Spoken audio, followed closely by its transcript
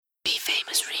Be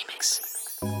Famous Remix.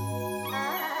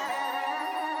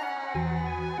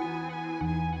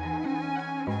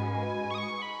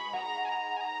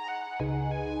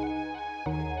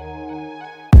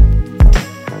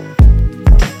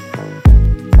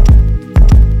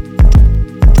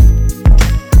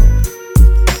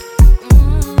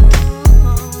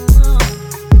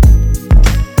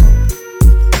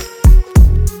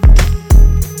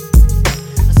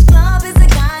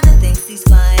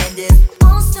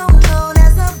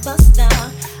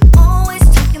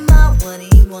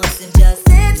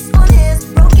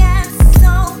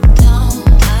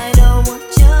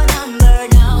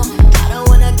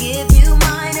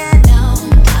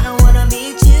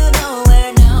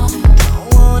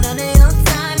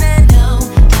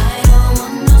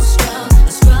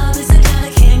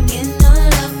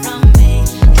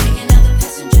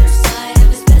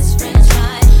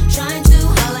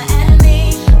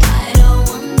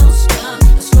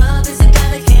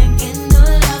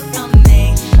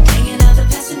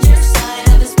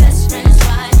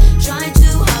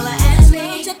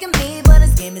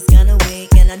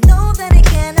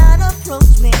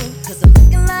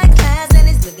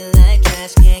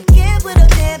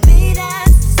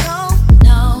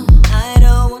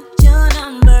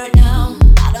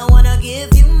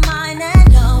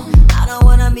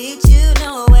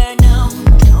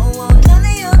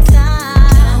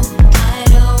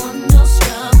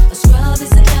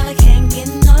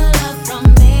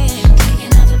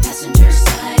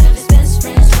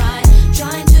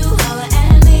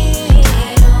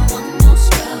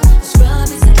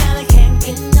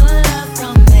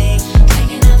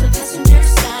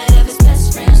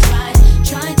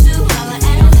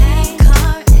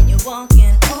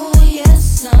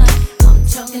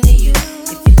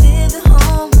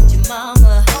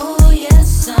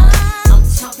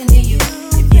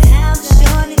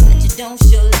 Don't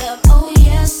show love, oh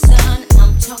yes, son.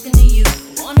 I'm talking to you.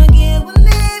 Wanna get with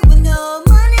me with no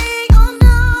money? Oh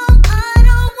no, I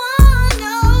don't want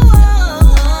no.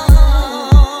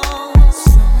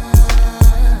 Son,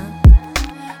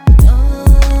 no.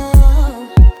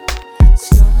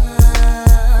 Son,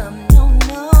 no,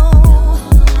 no.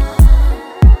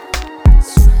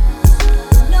 Son,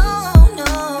 no, no,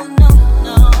 no,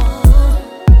 no.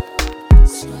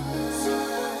 Son,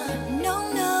 no,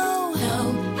 no, no.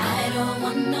 I don't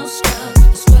want no scrub.